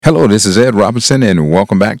Hello, this is Ed Robinson, and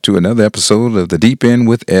welcome back to another episode of the Deep End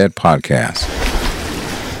with Ed podcast.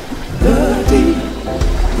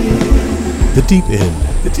 The Deep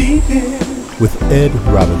End with Ed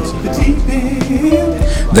Robinson.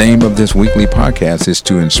 The aim of this weekly podcast is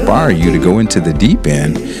to inspire you to go into the deep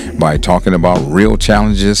end by talking about real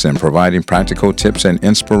challenges and providing practical tips and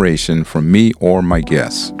inspiration from me or my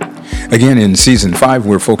guests. Again, in Season 5,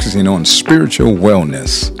 we're focusing on spiritual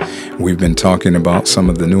wellness. We've been talking about some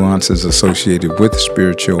of the nuances associated with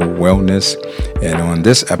spiritual wellness. And on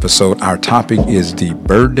this episode, our topic is the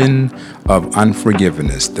burden of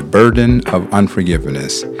unforgiveness. The burden of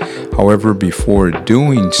unforgiveness. However, before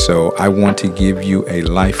doing so, I want to give you a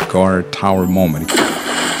lifeguard tower moment.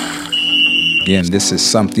 Again, this is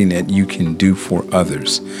something that you can do for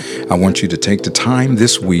others. I want you to take the time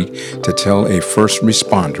this week to tell a first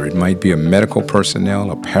responder. It might be a medical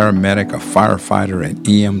personnel, a paramedic, a firefighter, an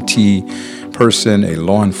EMT person, a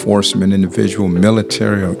law enforcement individual,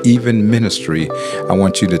 military, or even ministry. I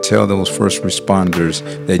want you to tell those first responders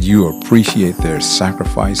that you appreciate their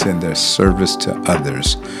sacrifice and their service to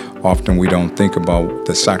others. Often we don't think about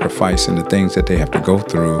the sacrifice and the things that they have to go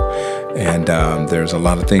through, and there's a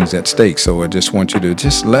lot of things at stake. So I just want you to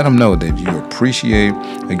just let them know that you appreciate,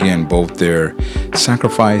 again, both their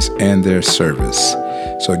sacrifice and their service.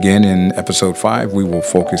 So again, in episode 5, we will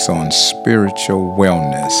focus on spiritual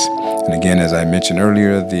wellness. And again, as I mentioned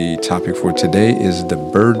earlier, the topic for today is the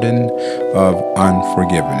burden of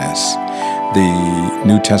unforgiveness. The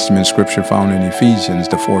New Testament scripture found in Ephesians,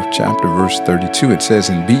 the 4th chapter, verse 32, it says,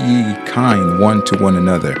 "And be ye kind one to one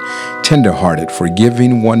another, tenderhearted,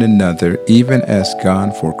 forgiving one another, even as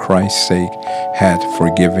God for Christ's sake hath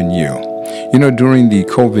forgiven you." You know, during the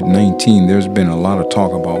COVID-19, there's been a lot of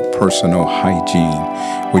talk about personal hygiene,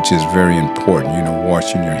 which is very important. You know,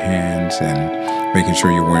 washing your hands and making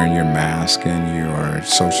sure you're wearing your mask and you are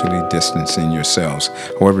socially distancing yourselves.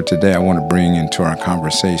 However, today I want to bring into our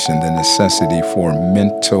conversation the necessity for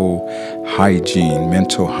mental hygiene.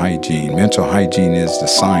 Mental hygiene. Mental hygiene is the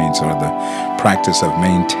science or the practice of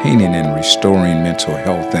maintaining and restoring mental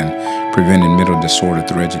health and preventing mental disorder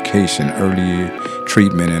through education, early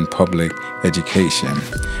treatment, and public education.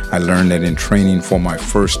 I learned that in training for my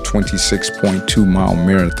first 26.2-mile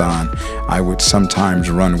marathon, I would sometimes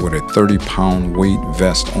run with a 30-pound weight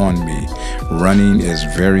vest on me. Running is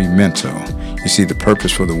very mental. You see, the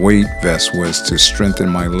purpose for the weight vest was to strengthen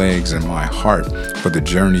my legs and my heart for the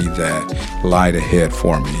journey that lied ahead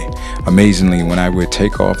for me. Amazingly, when I would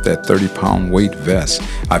take off that 30-pound weight vest,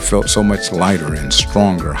 I felt so much lighter and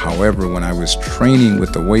stronger. However, when I was training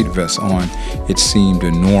with the weight vest on, it seemed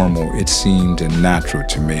normal. It seemed natural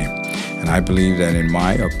to me. And I believe that, in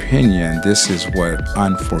my opinion, this is what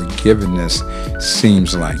unforgiveness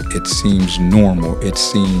seems like. It seems normal. It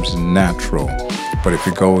seems natural. But if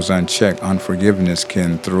it goes unchecked, unforgiveness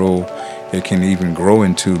can even grow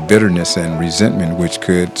into bitterness and resentment, which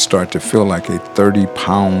could start to feel like a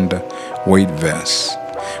 30-pound weight vest.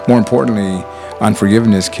 More importantly,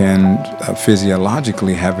 unforgiveness can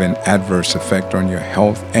physiologically have an adverse effect on your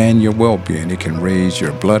health and your well-being. It can raise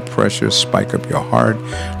your blood pressure, spike up your heart,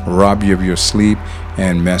 rob you of your sleep,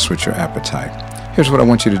 and mess with your appetite. Here's what I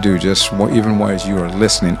want you to do, even while you are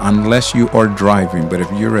listening, unless you are driving, but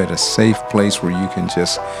if you're at a safe place where you can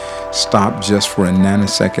just stop just for a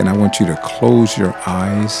nanosecond, I want you to close your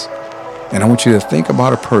eyes, and I want you to think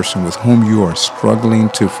about a person with whom you are struggling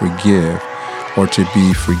to forgive or to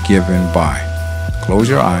be forgiven by. Close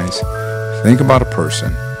your eyes, think about a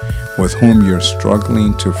person with whom you're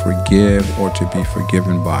struggling to forgive or to be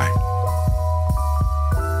forgiven by.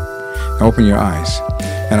 Now open your eyes.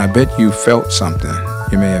 And I bet you felt something.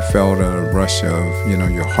 You may have felt a rush of,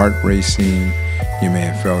 your heart racing. You may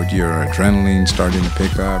have felt your adrenaline starting to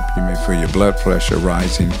pick up. You may feel your blood pressure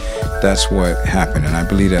rising. That's what happened. And I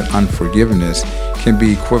believe that unforgiveness can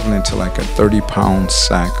be equivalent to like a 30-pound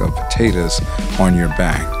sack of potatoes on your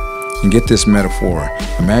back. And get this metaphor.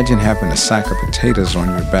 Imagine having a sack of potatoes on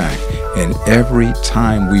your back, and every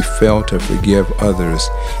time we fail to forgive others,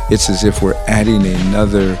 it's as if we're adding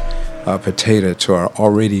another potato to our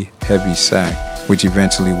already heavy sack, which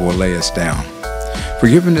eventually will lay us down.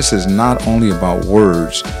 Forgiveness is not only about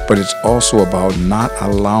words, but it's also about not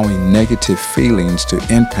allowing negative feelings to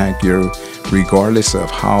impact you regardless of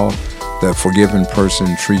how the forgiven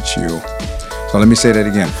person treats you. So let me say that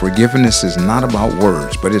again. Forgiveness is not about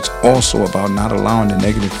words, but it's also about not allowing the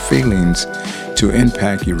negative feelings to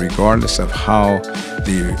impact you regardless of how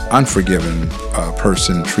the unforgiven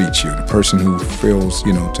person treats you, the person who fails,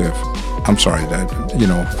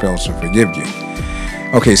 fails to forgive you.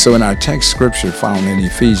 Okay, so in our text scripture found in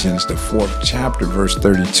Ephesians, the 4th chapter, verse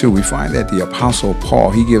 32, we find that the Apostle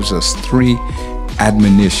Paul, he gives us 3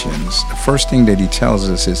 admonitions. The first thing that he tells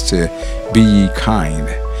us is to be ye kind.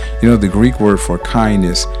 You know, the Greek word for kind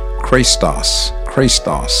is Christos,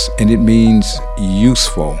 and it means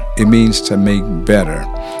useful. It means to make better.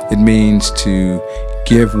 It means to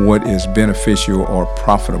give what is beneficial or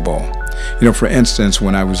profitable. You know, for instance,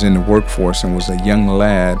 when I was in the workforce and was a young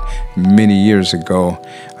lad many years ago,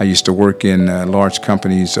 I used to work in a large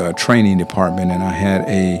company's training department, and I had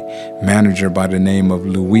a manager by the name of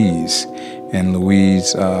Louise. And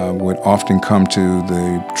Louise would often come to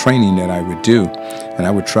the training that I would do, and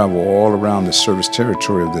I would travel all around the service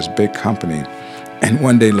territory of this big company. And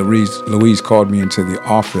one day Louise called me into the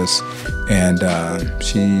office, and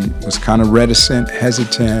she was kind of reticent,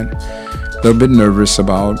 hesitant, a little bit nervous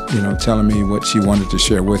about, telling me what she wanted to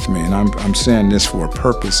share with me. And I'm saying this for a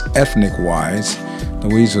purpose, ethnic-wise.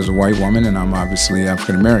 Louise was a white woman, and I'm obviously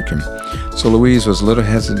African-American. So Louise was a little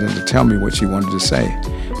hesitant to tell me what she wanted to say.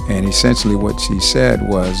 And essentially what she said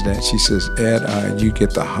was that she says, Ed, you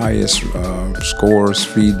get the highest scores,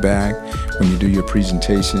 feedback when you do your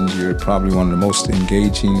presentations. You're probably one of the most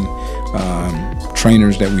engaging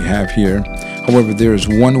trainers that we have here. However, there is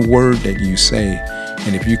one word that you say,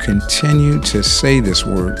 and if you continue to say this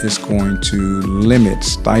word, it's going to limit,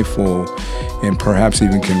 stifle, and perhaps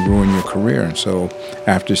even can ruin your career. And so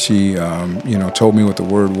after she, told me what the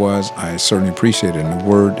word was, I certainly appreciated it. And the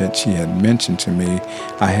word that she had mentioned to me,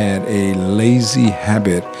 I had a lazy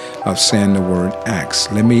habit of saying the word ask.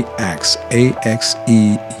 Let me ask,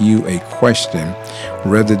 A-X-E-U, a question,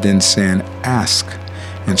 rather than saying ask.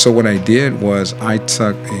 And so what I did was I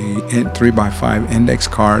took a 3x5 index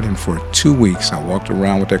card, and for 2 weeks I walked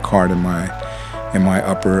around with that card in my in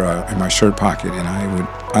my shirt pocket, and I would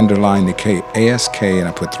underline the K, A-S-K, and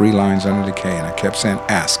I put 3 lines under the K, and I kept saying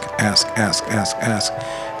ask,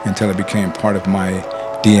 until it became part of my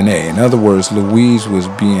DNA. In other words, Louise was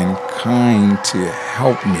being kind to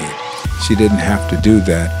help me. She didn't have to do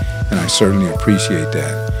that, and I certainly appreciate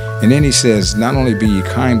that. And then he says, not only be ye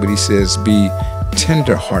kind, but he says be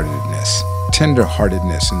tenderheartedness. And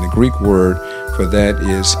the Greek word for that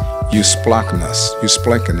is eusplakinos,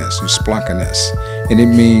 and it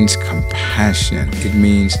means compassion. It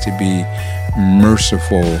means to be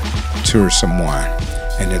merciful to someone.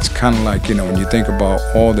 And it's kind of like, when you think about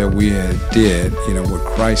all that we did, what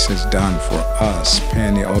Christ has done for us,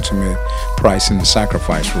 paying the ultimate price and the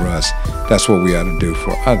sacrifice for us, that's what we ought to do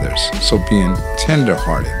for others. So being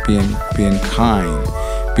tenderhearted, being kind,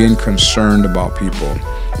 being concerned about people.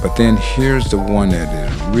 But then here's the one that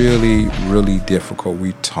is really, really difficult.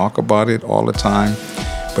 We talk about it all the time,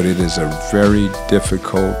 but it is a very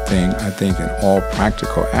difficult thing, I think, in all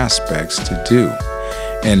practical aspects to do.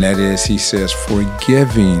 And that is, he says,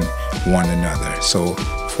 forgiving one another. So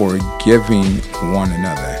forgiving one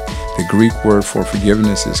another. The Greek word for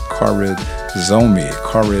forgiveness is charizomia.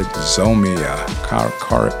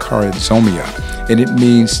 And it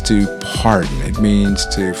means to pardon. It means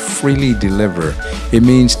to freely deliver. It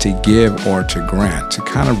means to give or to grant, to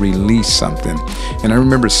kind of release something. And I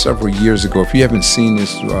remember several years ago, if you haven't seen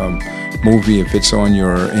this movie, if it's on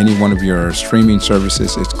any one of your streaming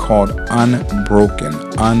services, it's called Unbroken.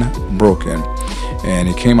 And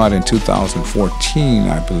it came out in 2014,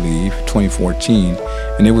 I believe, 2014.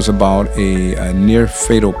 And it was about a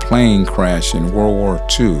near-fatal plane crash in World War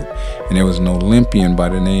II. And there was an Olympian by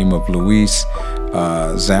the name of Luis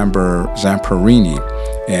Zamperini.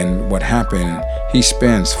 And what happened, he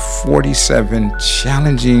spends 47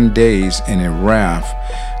 challenging days in a raft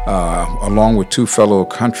along with 2 fellow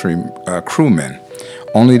crewmen,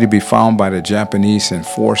 only to be found by the Japanese and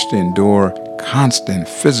forced to endure constant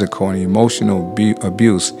physical and emotional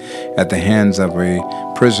abuse at the hands of a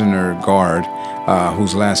prisoner guard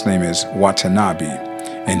whose last name is Watanabe.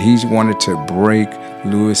 And he wanted to break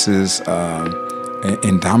Lewis's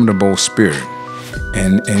indomitable spirit.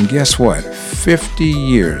 And guess what? 50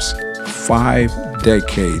 years, 5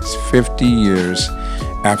 decades, 50 years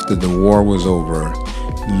after the war was over,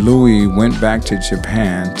 Louis went back to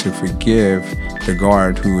Japan to forgive the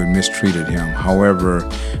guard who had mistreated him. However,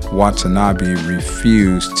 Watanabe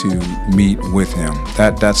refused to meet with him.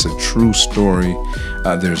 That's a true story.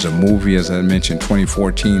 There's a movie, as I mentioned,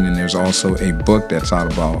 2014, and there's also a book that's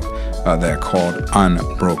out about that called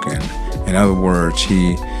Unbroken. In other words,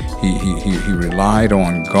 he relied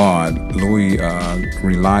on God. Louis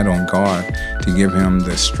relied on God to give him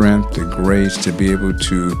the strength, the grace to be able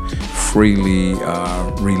to freely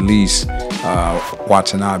release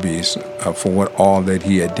Watanabe for all that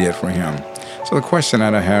he had did for him. So the question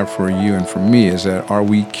that I have for you and for me is that, are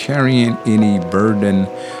we carrying any burden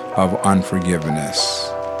of unforgiveness?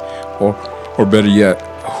 Or better yet,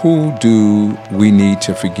 who do we need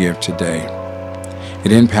to forgive today?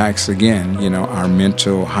 It impacts, again, our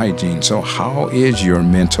mental hygiene. So how is your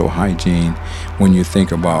mental hygiene when you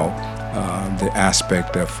think about the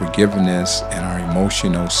aspect of forgiveness and our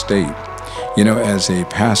emotional state? As a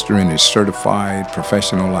pastor and a certified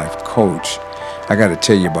professional life coach, I got to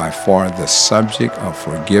tell you, by far, the subject of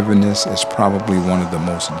forgiveness is probably one of the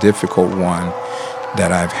most difficult one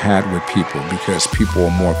that I've had with people, because people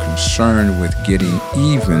are more concerned with getting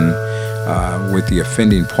even with the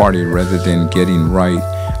offending party rather than getting right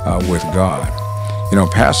with God.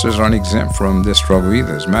 Pastors aren't exempt from this struggle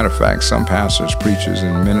either. As a matter of fact, some pastors, preachers,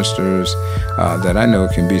 and ministers that I know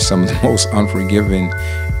can be some of the most unforgiving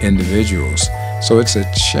individuals. So it's a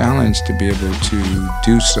challenge to be able to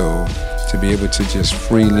do so, to be able to just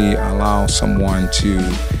freely allow someone to,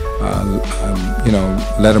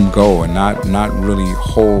 let them go and not really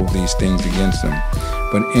hold these things against them.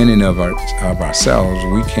 But in and of ourselves,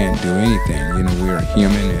 we can't do anything. We are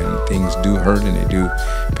human, and things do hurt and they do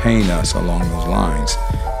pain us along those lines.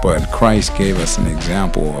 But Christ gave us an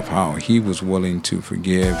example of how he was willing to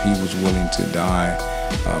forgive. He was willing to die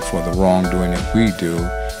for the wrongdoing that we do.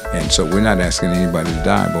 And so we're not asking anybody to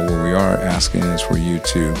die, but what we are asking is for you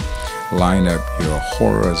to line up your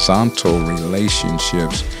horizontal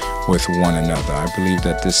relationships with one another. I believe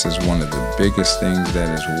that this is one of the biggest things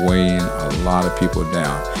that is weighing a lot of people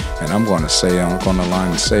down. And I'm going to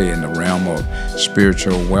line and say, in the realm of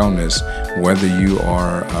spiritual wellness, whether you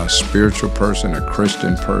are a spiritual person, a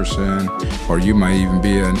Christian person, or you might even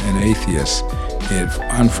be an atheist, if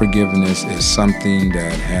unforgiveness is something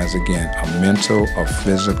that has, again, a mental, a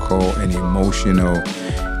physical, and emotional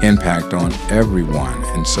impact on everyone.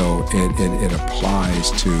 And so it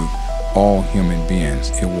applies to all human beings.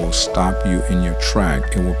 It will stop you in your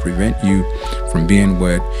track. It will prevent you from being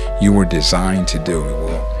what you were designed to do.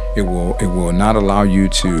 It will not allow you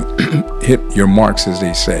to hit your marks, as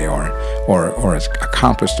they say, or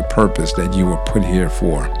accomplish the purpose that you were put here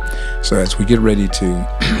for. So as we get ready to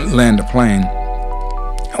land the plane,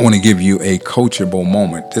 I want to give you a coachable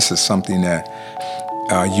moment. This is something that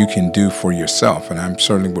you can do for yourself, and I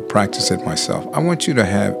certainly would practice it myself. I want you to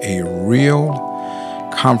have a real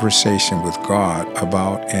conversation with God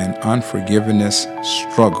about an unforgiveness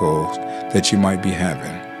struggle that you might be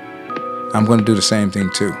having. I'm going to do the same thing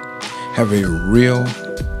too. Have a real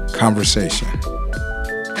conversation.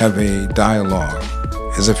 Have a dialogue,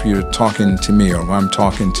 as if you're talking to me or I'm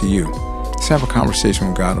talking to you. Let's have a conversation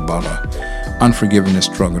with God about an unforgiveness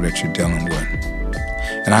struggle that you're dealing with.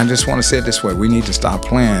 And I just want to say it this way. We need to stop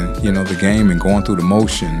playing, the game and going through the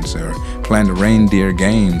motions, or playing the reindeer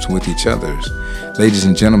games with each other. Ladies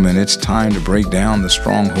and gentlemen, it's time to break down the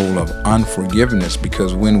stronghold of unforgiveness,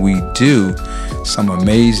 because when we do, some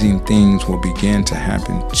amazing things will begin to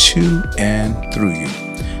happen to and through you.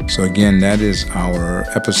 So again, that is our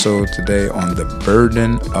episode today on the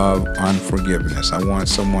burden of unforgiveness. I want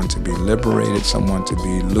someone to be liberated, someone to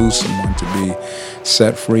be loose, someone to be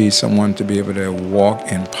set free, someone to be able to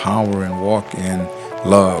walk in power and walk in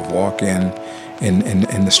love, walk in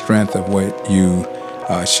the strength of what you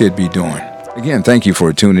should be doing. Again, thank you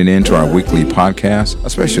for tuning in to our weekly podcast. A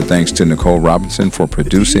special thanks to Nicole Robinson for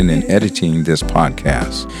producing and editing this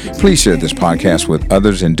podcast. Please share this podcast with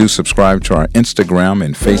others, and do subscribe to our Instagram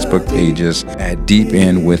and Facebook pages at Deep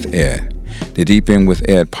In With Ed. The Deep In With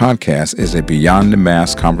Ed podcast is a Beyond the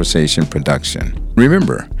Mask conversation production.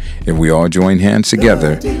 Remember, if we all join hands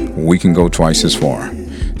together, we can go twice as far.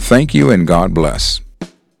 Thank you, and God bless.